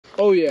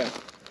Oh yeah.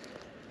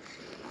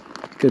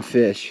 Good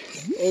fish.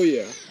 Oh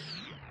yeah.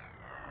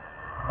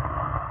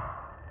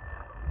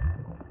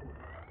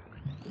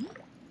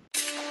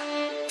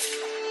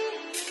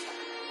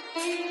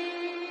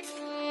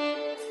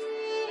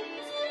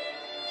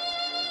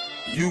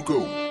 You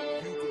go.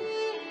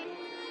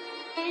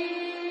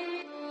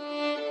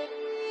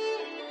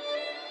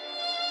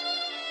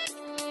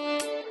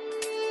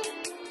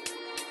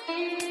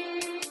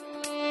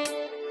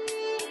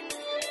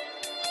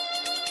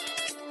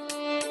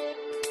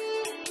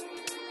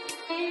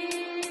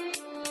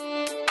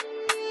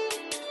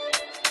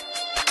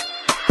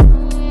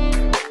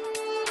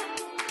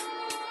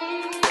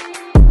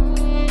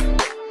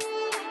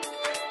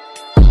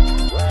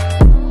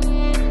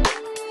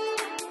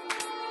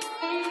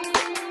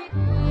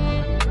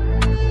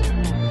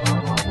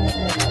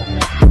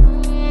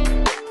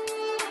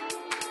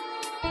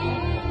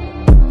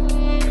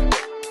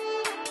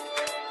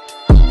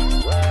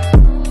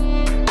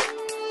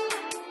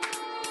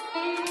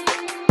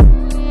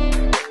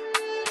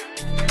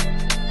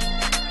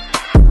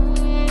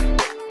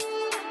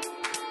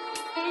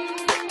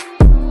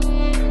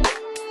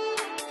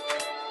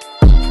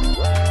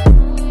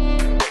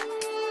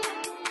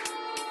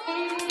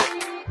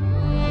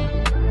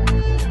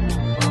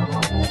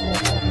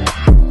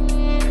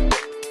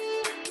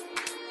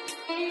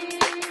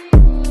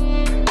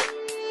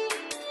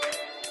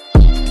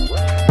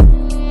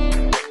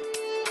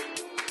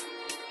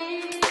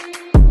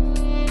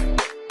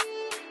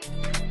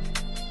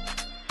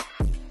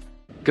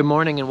 Good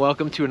morning and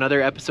welcome to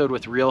another episode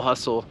with Real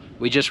Hustle.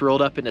 We just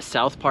rolled up into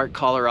South Park,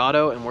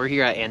 Colorado, and we're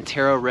here at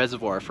Antero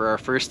Reservoir for our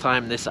first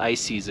time this ice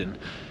season.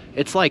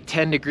 It's like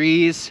 10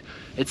 degrees.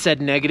 It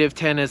said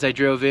 -10 as I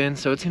drove in,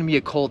 so it's gonna be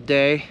a cold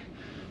day.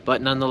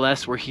 But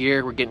nonetheless, we're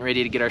here. We're getting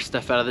ready to get our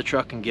stuff out of the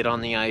truck and get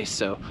on the ice.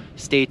 So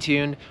stay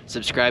tuned,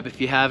 subscribe if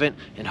you haven't,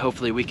 and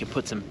hopefully we can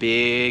put some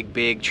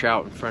big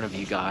trout in front of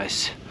you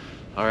guys.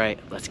 All right,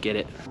 let's get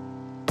it.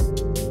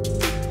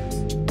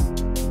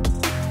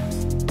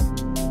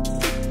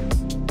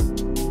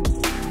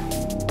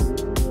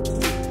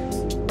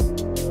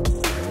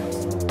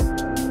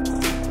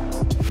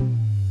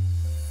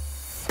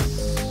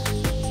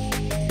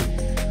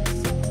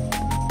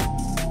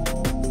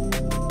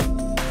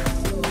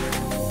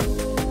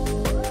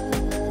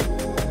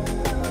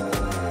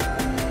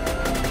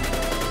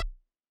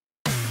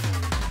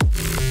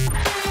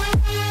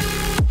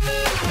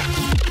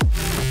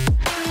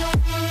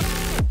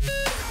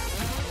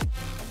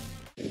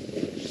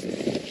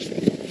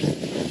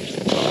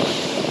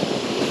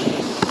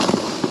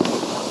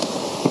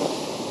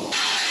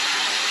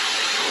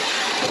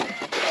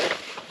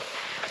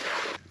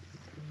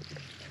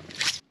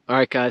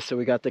 Alright guys, so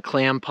we got the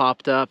clam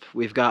popped up,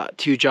 we've got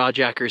 2 jaw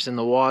jackers in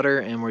the water,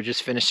 and we're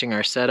just finishing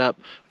our setup.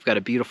 We've got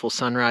a beautiful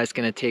sunrise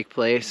going to take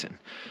place, and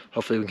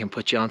hopefully we can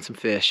put you on some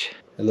fish.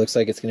 It looks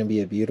like it's going to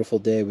be a beautiful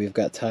day. We've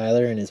got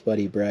Tyler and his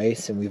buddy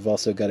Brice, and we've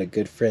also got a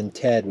good friend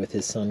Ted with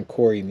his son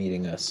Cory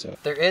meeting us. So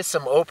there is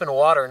some open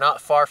water not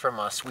far from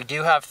us. We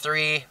do have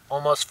 3,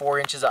 almost 4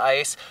 inches of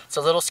ice. It's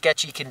a little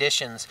sketchy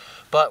conditions,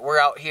 but we're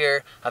out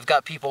here. I've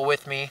got people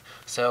with me,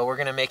 so we're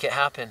going to make it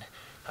happen.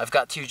 I've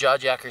got 2 jaw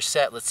jackers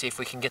set. Let's see if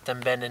we can get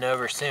them bending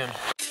over soon.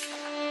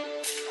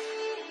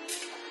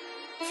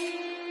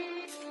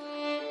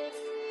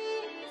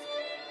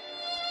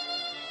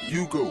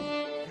 You go.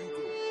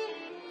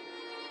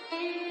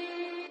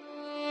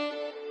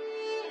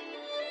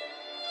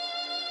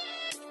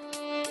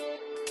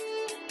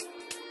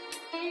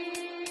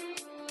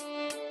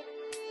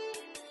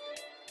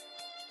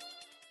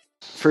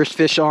 First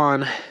fish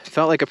on.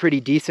 Felt like a pretty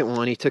decent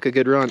one. He took a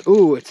good run.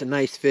 Ooh, it's a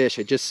nice fish.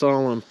 I just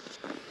saw him.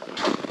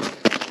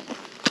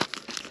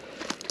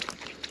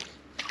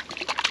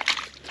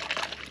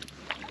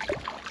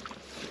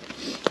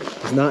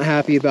 He's not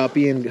happy about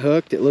being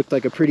hooked. It looked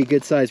like a pretty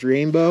good sized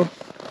rainbow.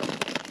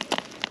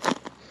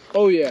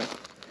 Oh yeah.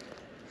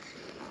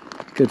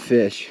 Good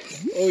fish.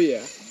 Oh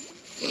yeah.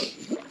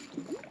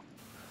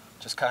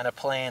 Just kind of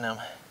playing him.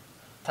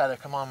 Tyler,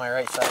 come on my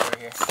right side over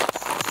here.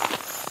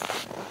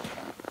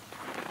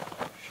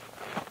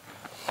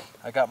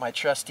 I got my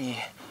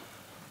trusty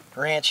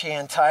ranch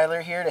hand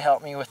Tyler here to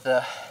help me with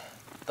the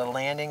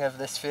landing of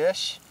this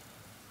fish.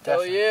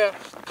 Oh yeah.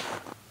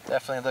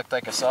 Definitely looked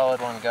like a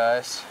solid one,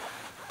 guys.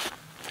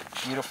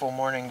 Beautiful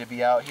morning to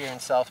be out here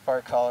in South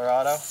Park,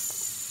 Colorado.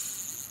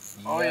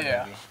 Oh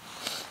yeah. Baby.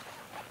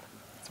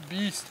 It's a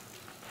beast.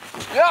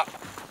 Yeah.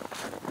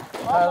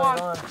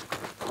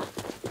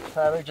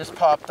 Tyler just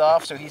popped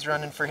off, so he's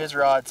running for his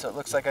rod, so it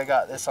looks like I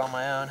got this on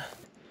my own.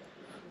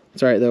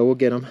 It's alright though, we'll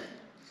get him.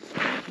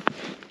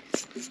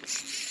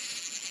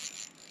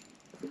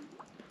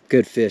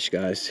 Good fish,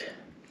 guys.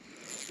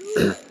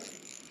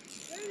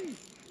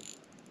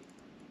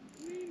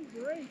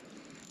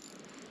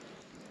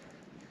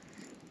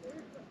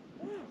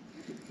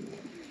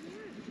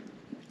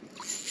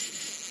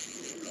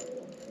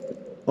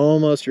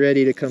 Almost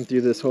ready to come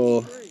through this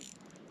hole.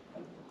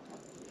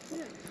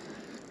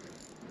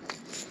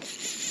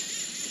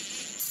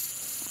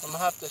 I'm gonna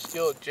have to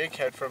steal a jig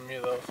head from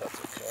you though, if that's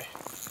okay.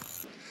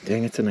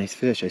 Dang, it's a nice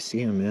fish. I see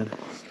him, man.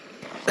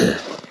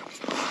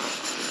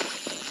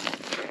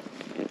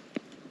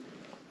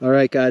 All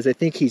right, guys, I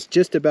think he's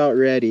just about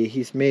ready.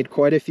 He's made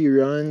quite a few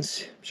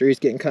runs. I'm sure he's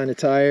getting kind of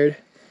tired.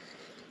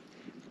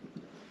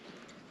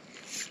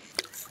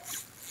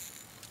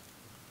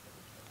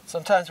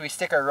 Sometimes we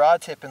stick our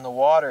rod tip in the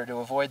water to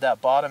avoid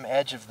that bottom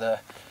edge of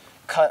the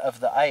cut of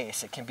the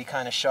ice. It can be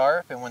kind of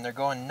sharp, and when they're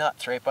going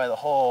nuts right by the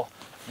hole,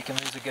 you can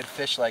lose a good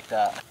fish like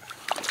that.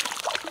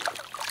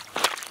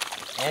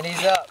 And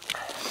he's up.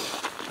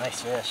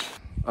 Nice fish.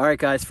 All right,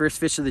 guys, first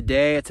fish of the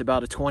day. It's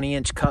about a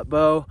 20-inch cut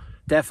bow.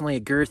 Definitely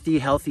a girthy,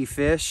 healthy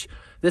fish.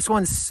 This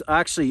one's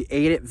actually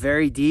ate it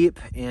very deep,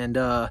 and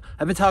I've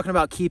been talking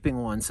about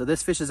keeping one, so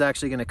this fish is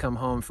actually going to come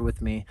home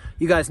with me.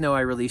 You guys know I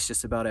release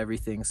just about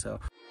everything, so.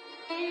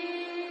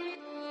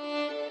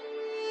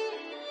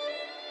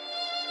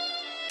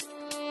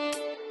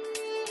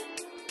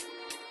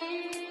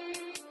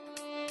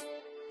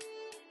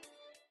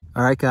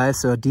 All right, guys,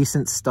 so a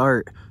decent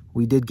start.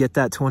 We did get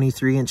that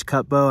 23-inch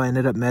cut bow. I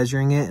ended up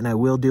measuring it, and I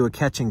will do a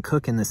catch and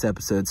cook in this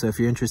episode, so if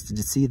you're interested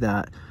to see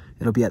that,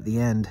 it'll be at the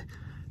end.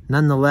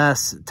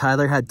 Nonetheless,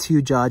 Tyler had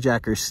 2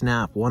 jawjackers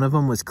snap. One of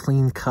them was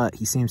clean cut.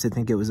 He seems to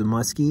think it was a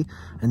muskie.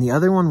 And the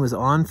other one was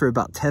on for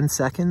about 10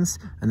 seconds,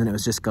 and then it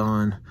was just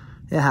gone.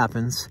 It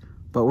happens.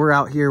 But we're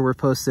out here. We're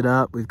posted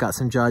up. We've got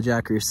some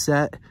jawjackers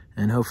set,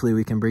 and hopefully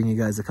we can bring you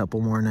guys a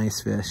couple more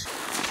nice fish.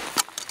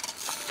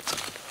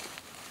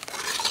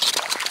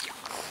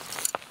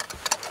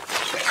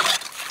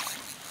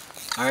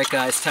 All right,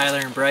 guys, Tyler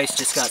and Brice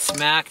just got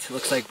smacked.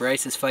 Looks like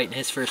Brice is fighting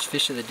his first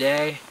fish of the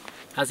day.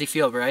 How's he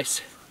feel,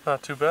 Brice?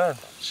 Not too bad.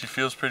 She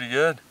feels pretty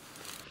good.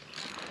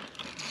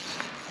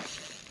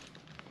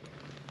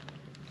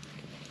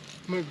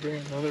 I'm gonna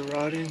bring another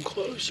rod in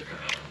closer.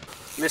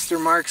 Mr.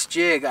 Mark's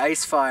jig,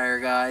 ice fire,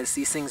 guys.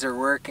 These things are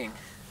working.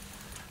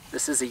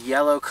 This is a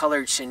yellow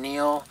colored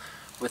chenille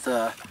with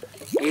a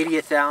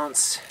 80th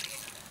ounce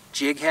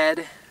jig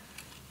head,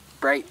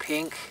 bright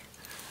pink.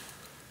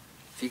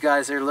 If you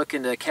guys are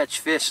looking to catch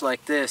fish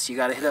like this, you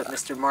gotta hit up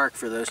Mr. Mark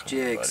for those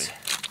jigs.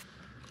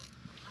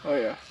 Oh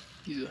yeah,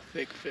 he's a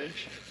thick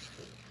fish.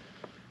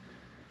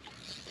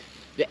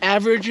 The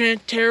average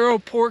Antero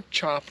pork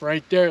chop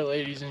right there,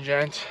 ladies and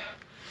gents.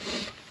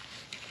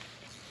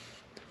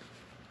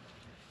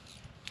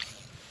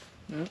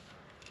 Yep.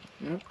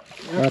 Yep.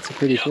 That's a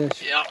pretty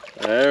fish. Yep.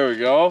 There we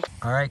go.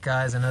 All right,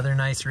 guys, another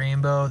nice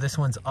rainbow. This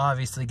one's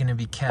obviously gonna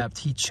be kept.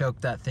 He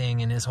choked that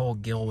thing and his whole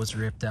gill was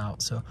ripped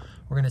out. So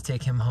we're gonna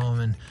take him home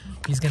and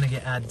he's gonna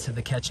get added to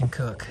the catch and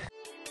cook.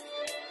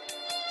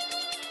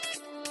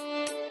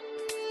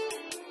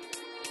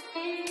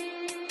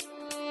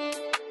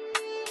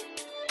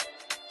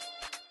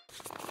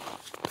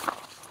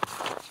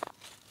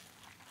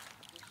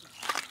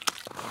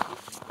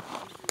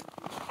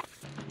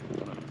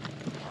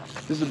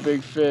 This is a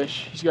big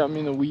fish. He's got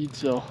me in the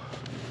weeds though.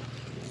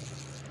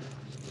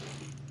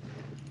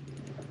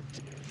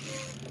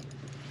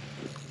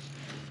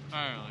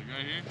 Alright, like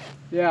right here?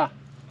 Yeah.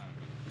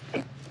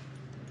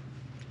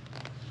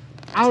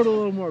 Out a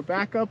little more.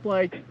 Back up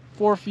like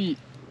 4 feet.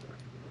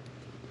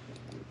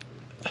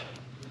 He's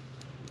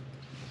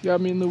got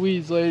me in the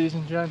weeds, ladies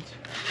and gents.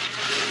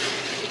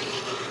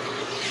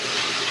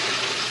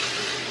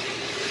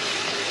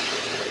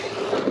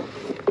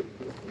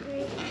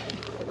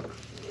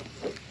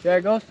 Yeah,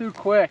 it goes through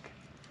quick.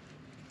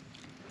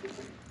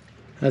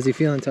 How's he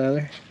feeling,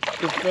 Tyler?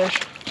 Good fish.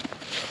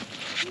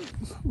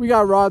 We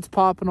got rods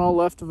popping all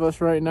left of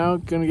us right now.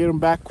 Gonna get them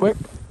back quick.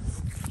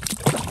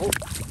 Oh.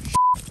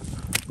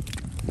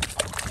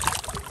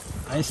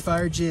 Ice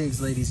fire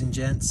jigs, ladies and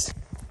gents.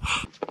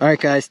 All right,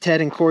 guys,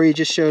 Ted and Cory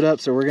just showed up,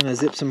 so we're gonna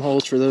zip some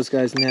holes for those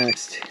guys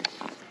next.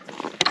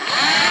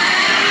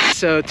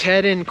 So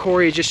Ted and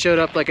Cory just showed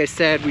up, like I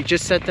said. We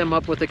just set them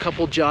up with a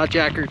couple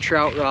jawjacker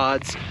trout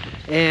rods.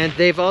 And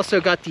they've also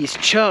got these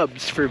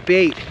chubs for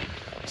bait.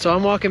 So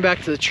I'm walking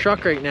back to the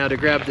truck right now to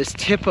grab this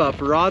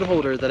tip-up rod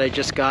holder that I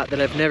just got that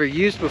I've never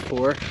used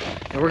before.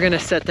 And we're gonna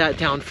set that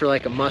down for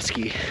like a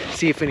muskie,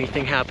 see if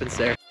anything happens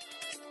there.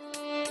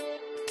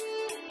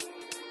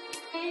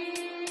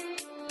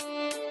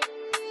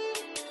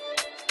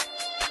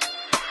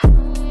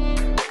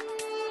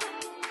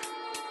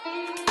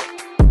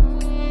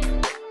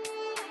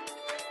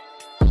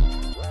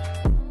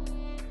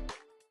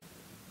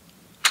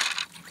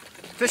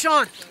 Fish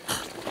on!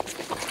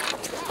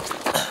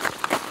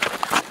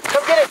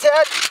 Come get it,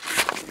 Ted!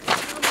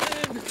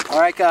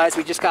 Alright guys,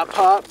 we just got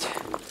popped.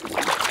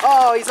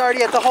 Oh, he's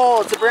already at the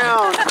hole. It's a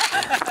brown.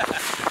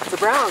 It's a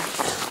brown.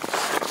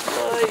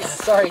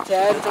 Nice. Sorry,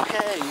 Ted. It's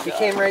okay. He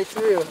came right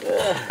through.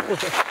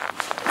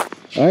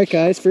 Alright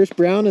guys, first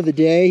brown of the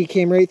day. He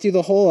came right through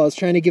the hole. I was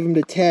trying to give him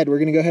to Ted. We're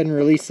gonna go ahead and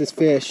release this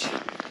fish.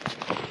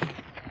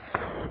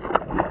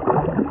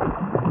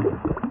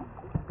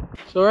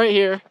 So right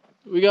here,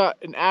 we got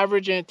an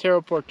average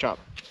Antero pork chop.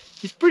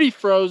 He's pretty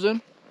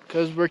frozen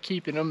because we're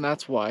keeping him,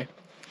 that's why.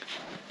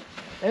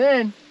 And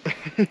then,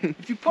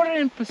 if you put it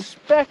in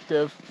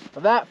perspective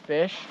of that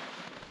fish,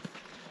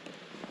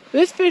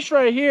 this fish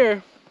right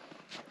here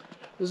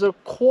is a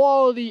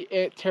quality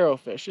Antero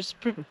fish. This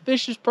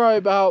fish is probably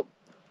about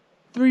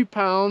 3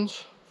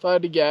 pounds, if I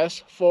had to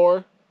guess,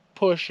 4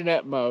 pushing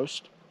at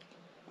most.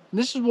 And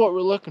this is what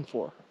we're looking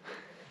for.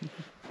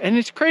 And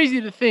it's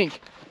crazy to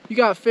think, you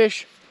got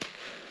fish.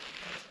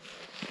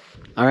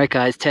 All right,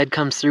 guys, Ted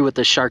comes through with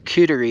the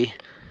charcuterie.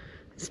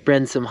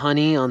 Spreading some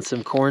honey on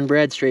some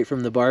cornbread straight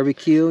from the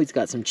barbecue. He's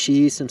got some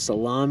cheese, some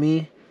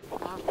salami.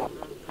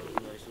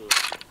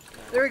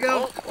 There we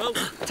go. Oh.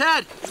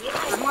 Ted,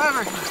 or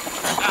whoever.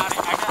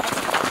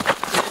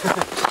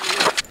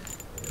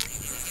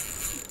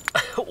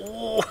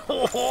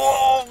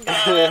 Oh,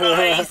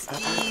 nice.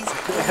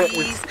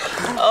 Jeez.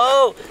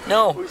 Oh,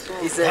 no.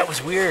 That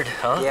was weird,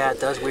 huh? Yeah, it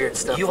does weird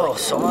stuff. You like all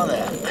saw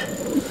that.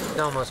 It's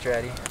almost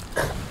ready.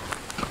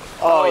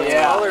 Oh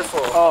yeah. Colorful.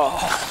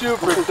 Oh,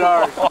 super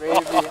dark,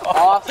 baby.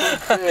 Awesome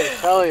fish.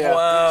 Hell yeah.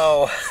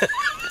 Wow.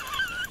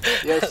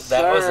 Yes,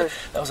 that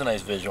was a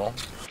nice visual.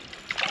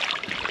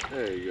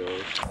 There you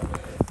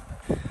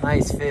go.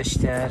 Nice fish,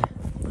 Ted.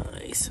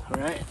 Nice. All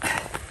right.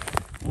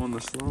 On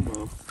the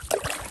slow-mo.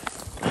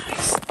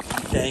 Nice.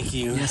 Thank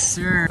you. Yes,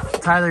 sir.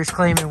 Tyler's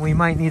claiming we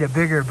might need a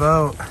bigger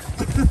boat.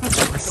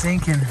 We're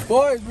sinking.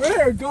 Boys,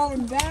 we're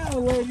going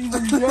down, ladies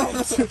and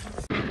gents.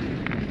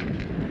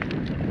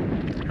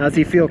 How's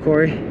he feel,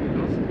 Cory?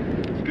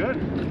 It's good.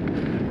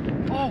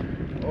 Oh,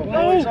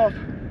 Oh, he's off.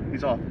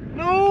 He's off.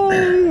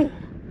 no!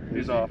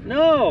 He's off.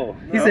 No.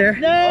 He's there.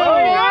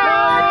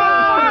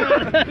 No!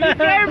 He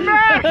came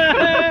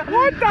back!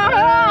 What the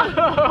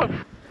hell?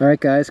 All right,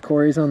 guys,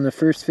 Cory's on the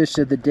first fish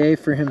of the day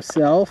for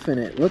himself, and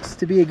it looks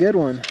to be a good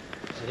one.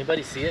 Did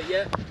anybody see it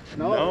yet?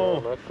 No,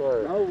 not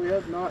far. no, we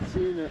have not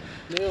seen it.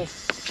 No.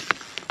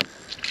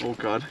 Oh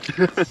God.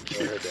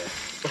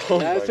 Oh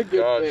that's a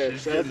good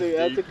fish. That's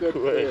a good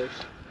fish.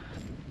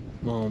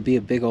 Come on, be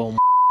a big old.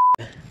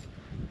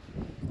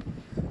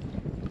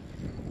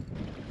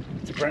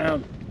 It's a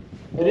brown.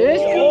 It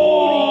is?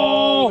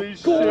 Oh,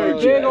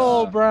 Gorgeous. Big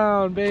old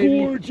brown,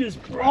 baby. Gorgeous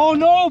brown. Oh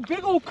no,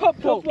 big old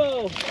couple.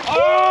 Oh!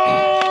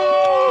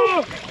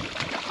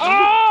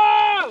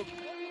 Oh!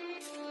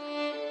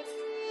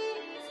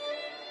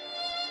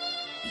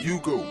 You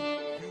go.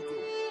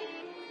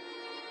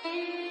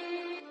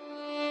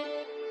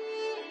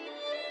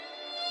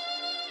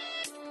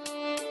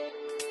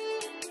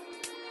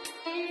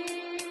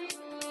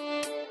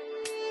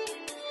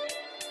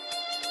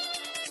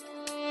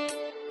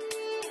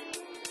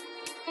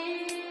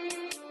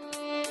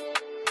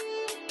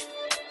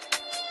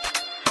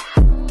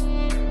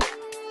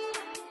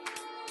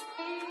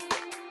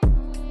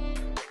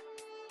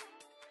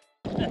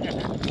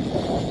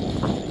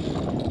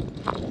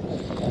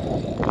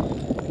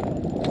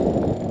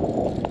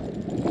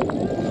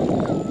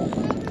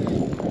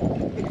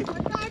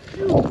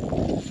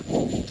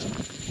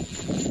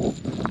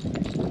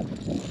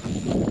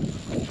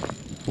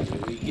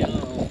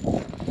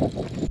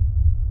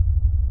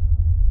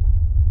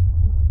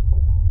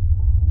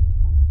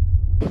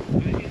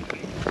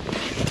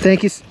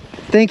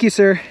 Thank you,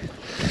 sir.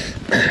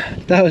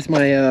 That was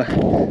my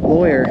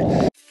lawyer.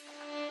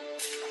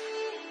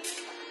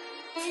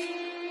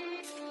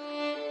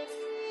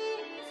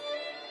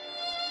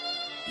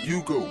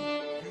 You go.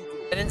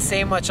 I didn't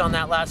say much on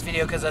that last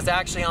video because I was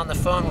actually on the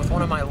phone with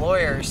one of my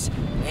lawyers,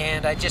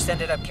 and I just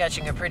ended up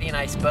catching a pretty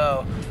nice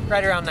bow,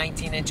 right around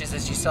 19 inches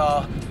as you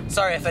saw.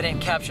 Sorry if I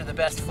didn't capture the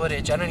best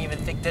footage. I don't even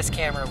think this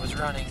camera was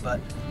running, but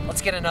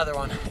let's get another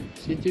one.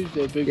 See you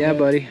Tuesday, big Yeah, man.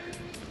 buddy.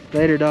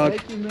 Later, dog.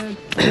 Thank you, man.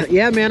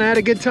 Yeah, man, I had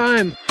a good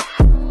time.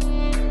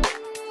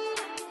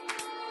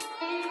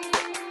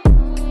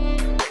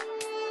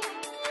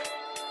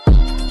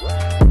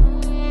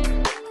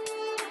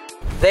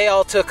 They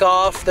all took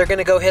off. They're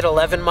gonna go hit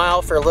 11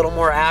 Mile for a little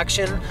more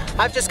action.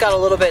 I've just got a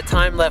little bit of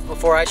time left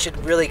before I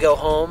should really go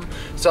home.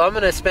 So I'm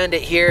gonna spend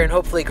it here and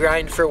hopefully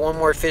grind for one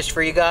more fish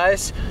for you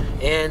guys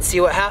and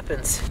see what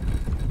happens.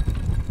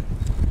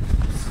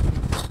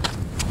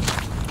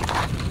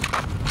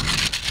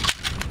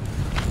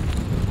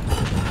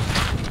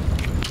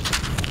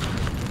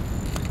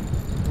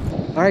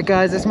 All right,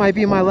 guys, this might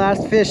be my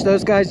last fish.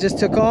 Those guys just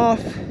took off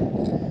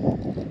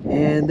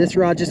and this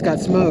rod just got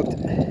smoked.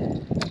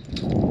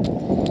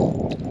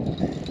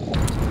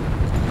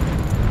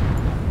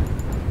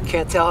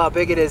 Can't tell how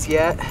big it is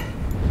yet.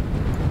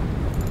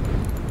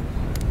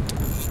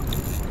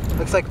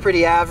 Looks like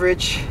pretty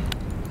average.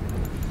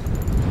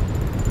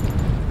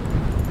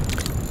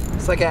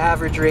 It's like an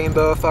average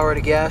rainbow if I were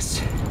to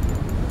guess.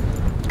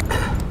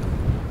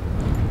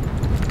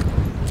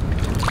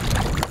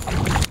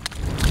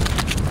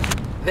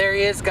 There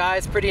he is,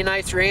 guys. Pretty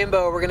nice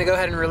rainbow. We're gonna go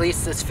ahead and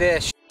release this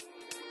fish.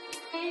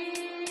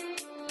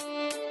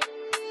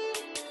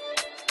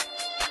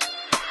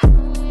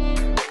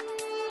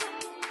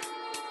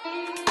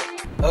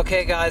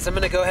 Okay guys, I'm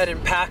gonna go ahead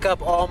and pack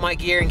up all my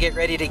gear and get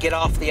ready to get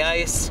off the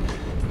ice.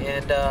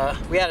 And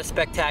we had a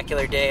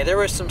spectacular day. There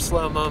were some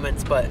slow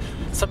moments, but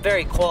some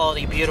very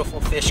quality, beautiful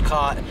fish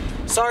caught.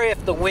 Sorry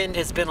if the wind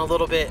has been a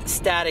little bit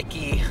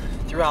staticky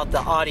throughout the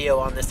audio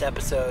on this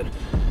episode.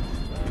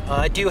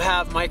 I do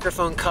have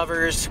microphone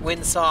covers,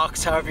 wind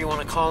socks, however you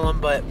want to call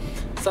them, but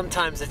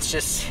sometimes it's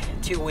just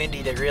too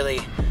windy to really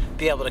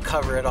be able to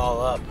cover it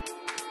all up.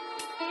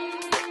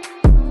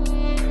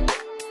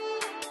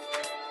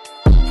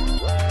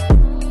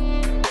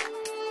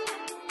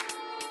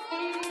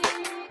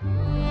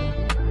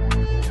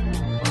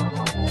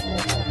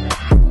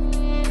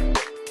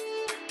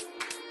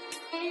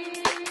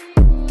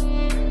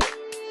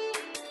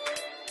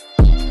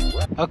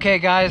 Okay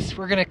guys,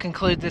 we're gonna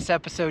conclude this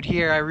episode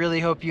here. I really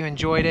hope you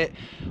enjoyed it.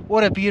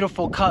 What a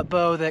beautiful cut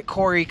bow that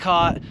Cory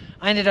caught.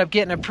 I ended up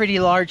getting a pretty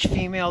large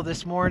female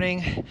this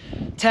morning.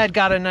 Ted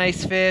got a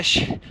nice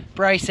fish.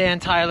 Brice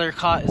and Tyler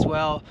caught as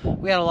well.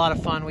 We had a lot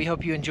of fun. We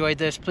hope you enjoyed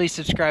this. Please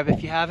subscribe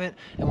if you haven't,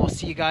 and we'll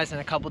see you guys in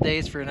a couple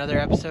days for another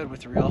episode with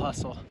The Real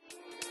Hustle.